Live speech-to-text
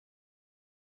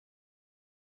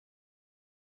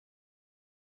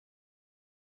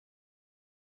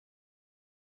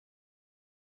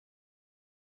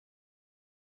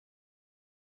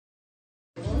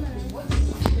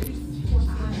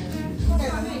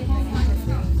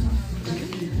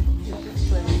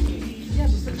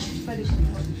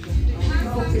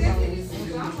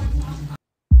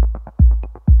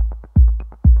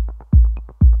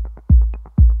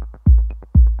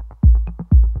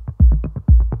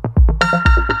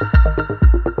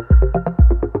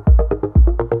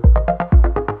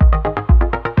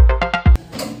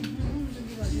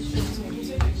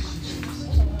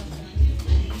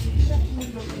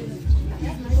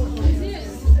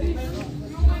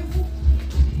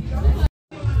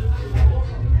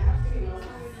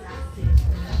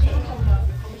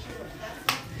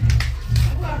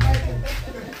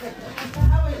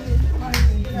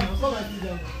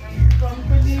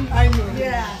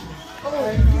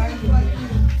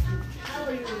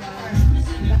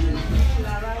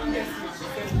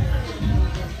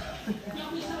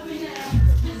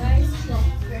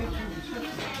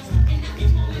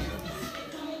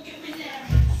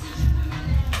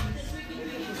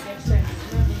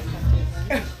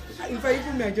If I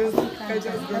even I just get it.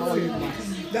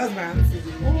 That's my answer.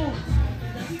 Oh,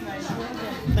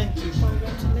 thank you.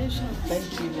 Congratulations.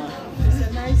 Thank you, ma. It's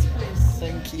a nice place.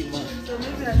 Thank you, ma. So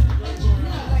maybe I should go.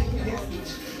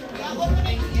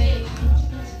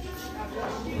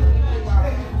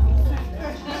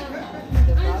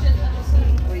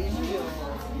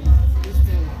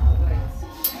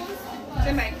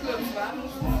 Say my clothes, ba?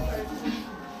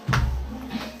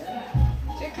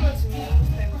 Take clothes to me.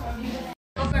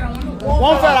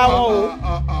 Wọ́n fẹ́ra wọn o.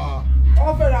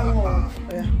 Wọ́n fẹ́ra wọn o.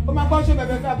 Ó máa gbọ́ ṣe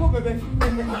bẹ̀bẹ̀ fẹ́ àbó bẹ̀bẹ̀.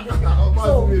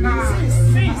 So,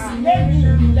 since lẹ́mi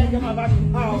lẹ́jọ́ máa bá mi.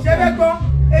 Ṣé bẹ́ gbọ́?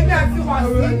 Èmi àti wà sí.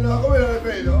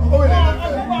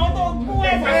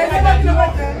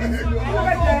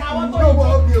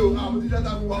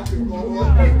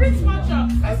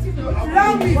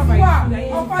 Láwùmí wà,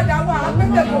 ọ̀fadà wà,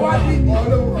 apẹ́tẹ̀kọ̀ wá bí mi.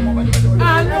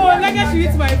 Ah no, Lege should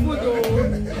eat my food oh.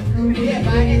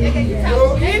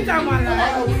 Eat amala.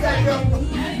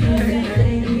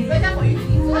 Better for you to eat.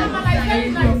 Amala is very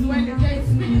nice when the day is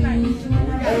really nice.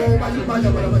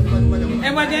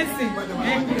 Emergency.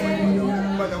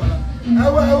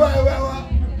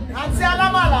 Àǹtí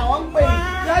alámàlà wọ́n ń pè.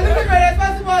 You are looking for a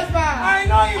responsible husband. I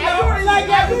know you know. Like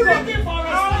you looking for a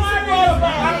responsible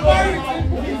husband.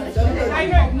 I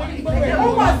know. Who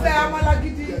was there, Amala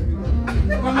Gidi?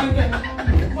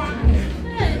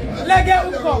 Lege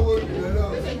uko.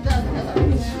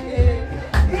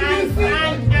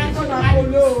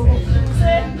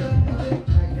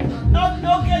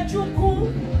 Okay, Chuku,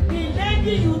 the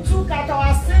lady you took at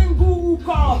our single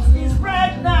hookup is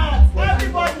pregnant.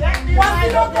 Everybody, What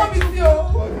did you come with you?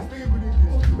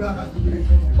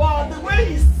 but the way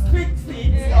he speaks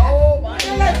it, oh my God.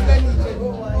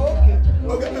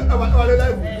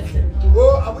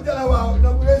 Oh, Abuja la wa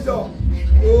inauguration.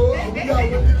 Oh, Abuja we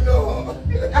didn't know.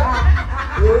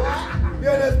 Oh,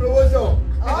 BNS promotion.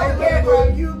 Okay, from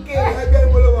UK. Ẹgbẹ́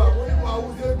ìpolówó àwọn onímọ̀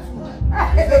àwùjọ tù.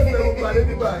 Ṣé ìfẹ́ òkú àlẹ́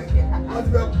nígbà yìí? Wọ́n ti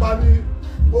fẹ́ pa mí.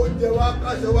 Oúnjẹ wa,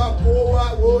 káṣẹ wa, kó wa,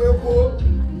 wo epo.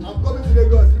 I'm coming to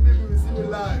Lagos. You people will see me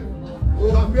live.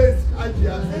 Oh, I'm great.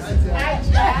 Ajia.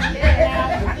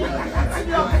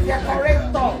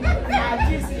 Decorator. And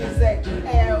this is a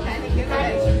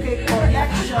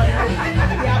connection.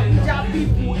 The Abuja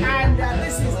people, and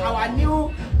this is our new.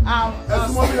 This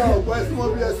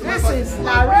is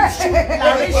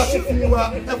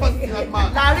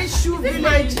Larrittshoe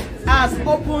village has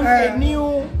opened a new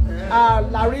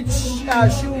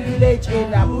Larrittshoe village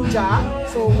in Abuja,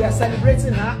 so we are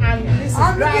celebrating her, and this is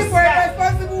I'm looking for a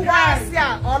responsible wife.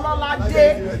 Ololade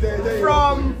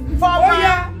from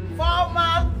former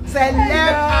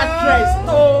celeb actress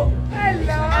to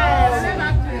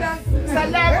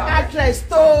celeb actress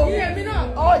to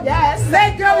oh yes,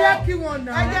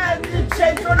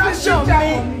 introduction me.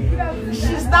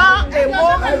 She's now a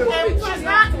woman.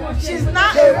 She's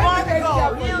not a one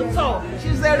girl realtor.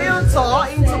 She's a realtor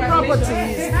into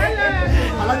properties.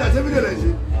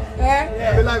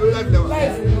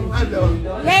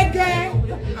 Lege.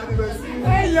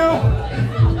 Hello.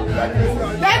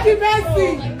 Thank you, Mercy.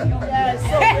 Yes.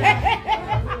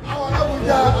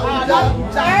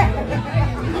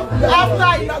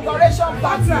 After inauguration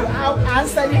party and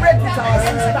celebrate with our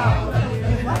sister.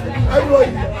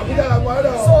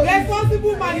 So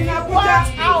responsible man in Abuja.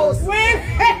 House.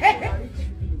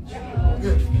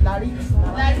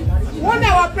 One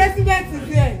our president is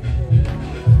here.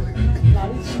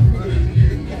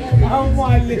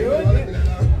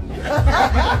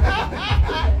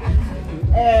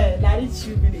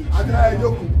 Larrittshoe village.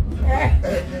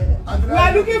 We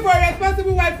are looking for a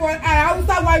responsible wife for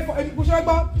Hausa wife for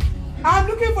Bushogbo. I'm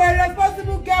looking for a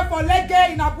responsible girl for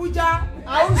Lege in Abuja.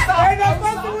 A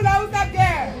responsible Hausa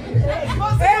girl.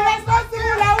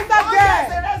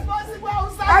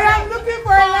 I am looking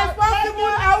for a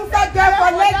responsible Hausa girl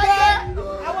for Lege.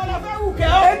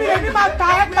 Emi ma ta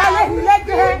e pa le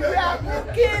Lege.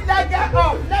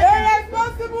 A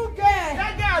responsible girl.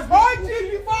 OG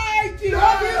before IG.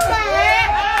 What is that?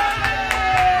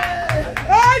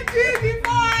 OG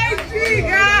before IG.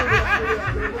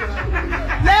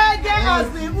 Lege has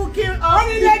been hooking up.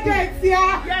 Only Lege is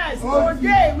here. Yes,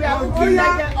 today we are hooking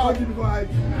Lege up. OG before IG.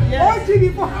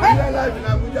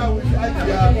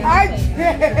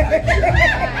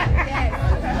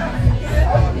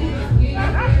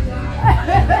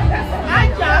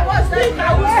 Aja was speak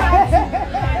Hausa.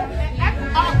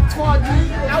 For the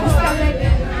Hausa.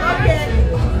 Okay.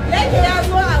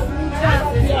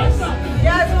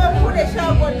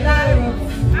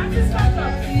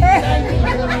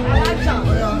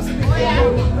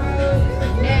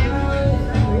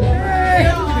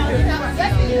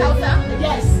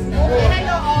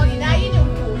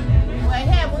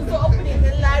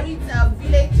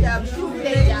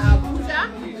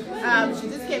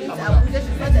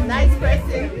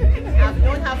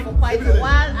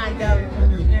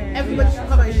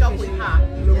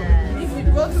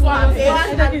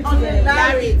 Larrittshoe.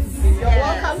 You're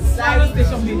welcome to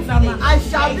Larrittshoe. I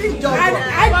shall be your And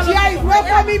Abuja is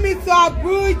welcoming me to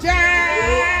Abuja.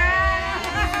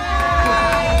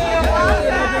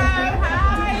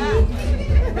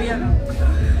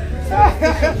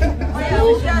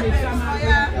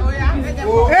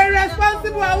 A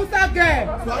responsible Hausa girl.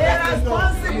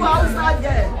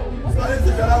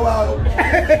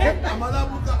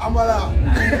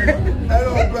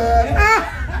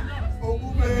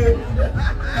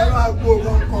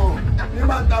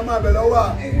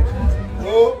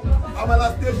 Amala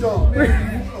station.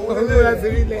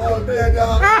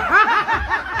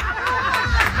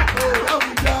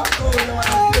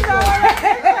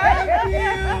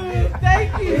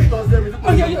 Thank you.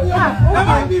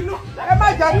 Ẹ má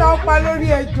jata ọpa lórí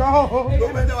ẹjọ́.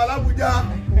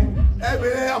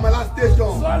 Amala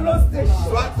station. Swallow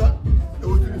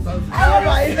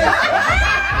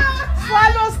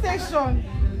station.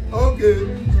 Okay.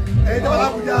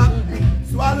 Abuja.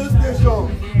 Swallow station.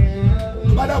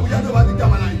 Abuja tó bá ti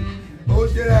jamana yìí. Ó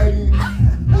ṣe rẹ̀ ni.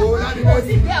 Ó láti bẹ́ẹ̀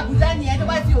sí. Abuja ni ẹni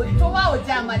wá tí tó wá ò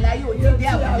jẹ àmàlà yìí ò ti dé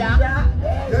Abuja.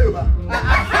 Ṣé Yorùbá?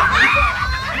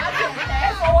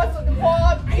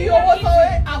 Kí owó tó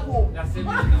àpò.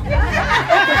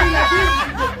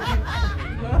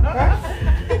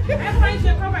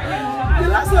 The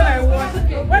last one I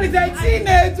watched, when it's a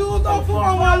teenage tó fún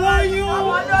ọmọ lóyún.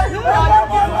 You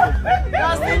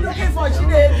are still looking for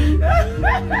Chinedu.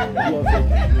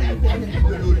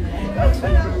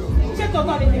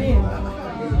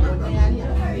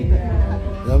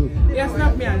 Yes,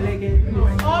 snap me and leg it.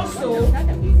 Also,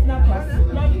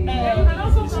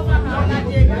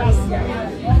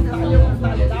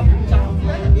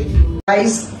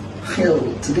 Guys,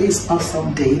 today is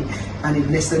awesome day and a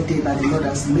blessed day that the Lord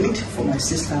has made for my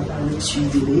sister Larrittshoe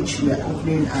village. We are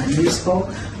opening a new store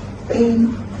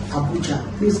in Abuja.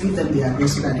 Please give them the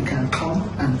address so that they can come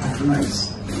and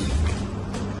patronize.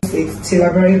 It's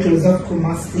still very close up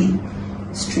Kumasi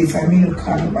Street, Aminu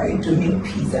Kano by doing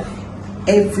pizza.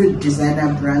 Every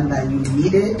designer brand that you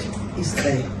needed is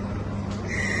there.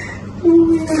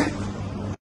 Oh, yeah.